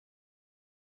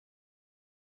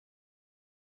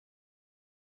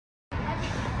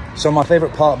So my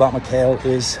favorite part about Mikhail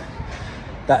is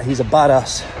that he's a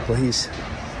badass, but he's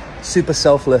super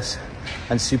selfless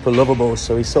and super lovable.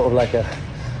 So he's sort of like a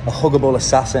huggable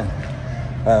assassin.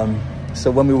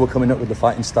 So when we were coming up with the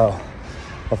fighting style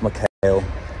of Mikhail,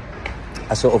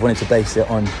 I sort of wanted to base it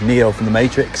on Neo from The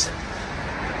Matrix.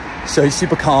 So he's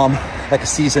super calm, like a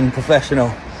seasoned professional,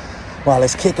 while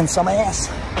he's kicking some ass.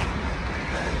 I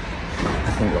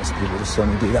think lots of people just saw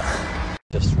me do that.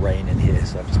 Just rain in here,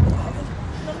 so I've just put that on.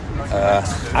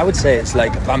 I would say it's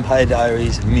like Vampire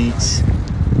Diaries meets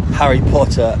Harry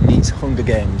Potter meets Hunger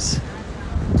Games.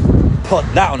 Put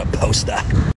that on a poster.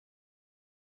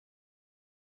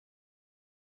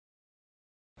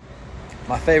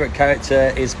 My favourite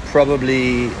character is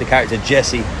probably the character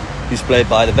Jesse, who's played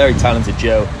by the very talented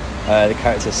Joe. The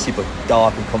character is super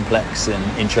dark and complex and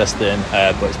interesting,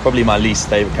 but it's probably my least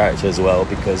favourite character as well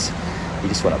because you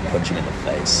just want to punch him in the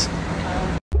face.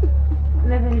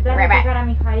 Necesitas tocar a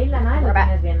Mikhail, Ana, lo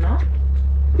tienes bien, ¿no?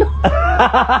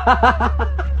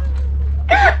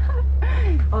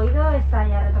 Oído está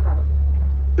ya retocado.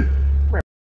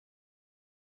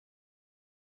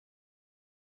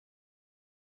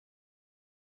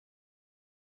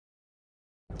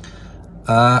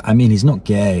 I mean, he's not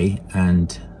gay,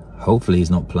 and hopefully he's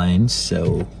not plain,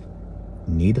 so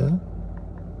neither.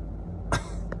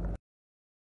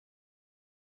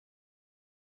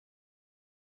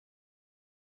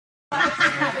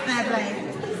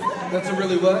 That's a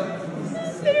really what?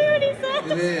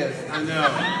 It is, I know.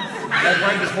 That's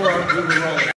right before we were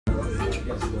rolling.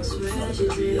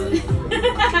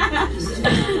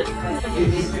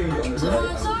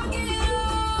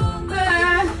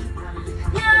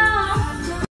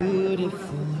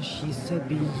 Beautiful, she's so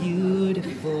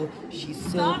beautiful, she's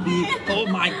so beautiful. Oh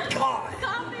my god!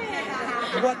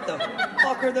 What the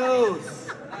fuck are those?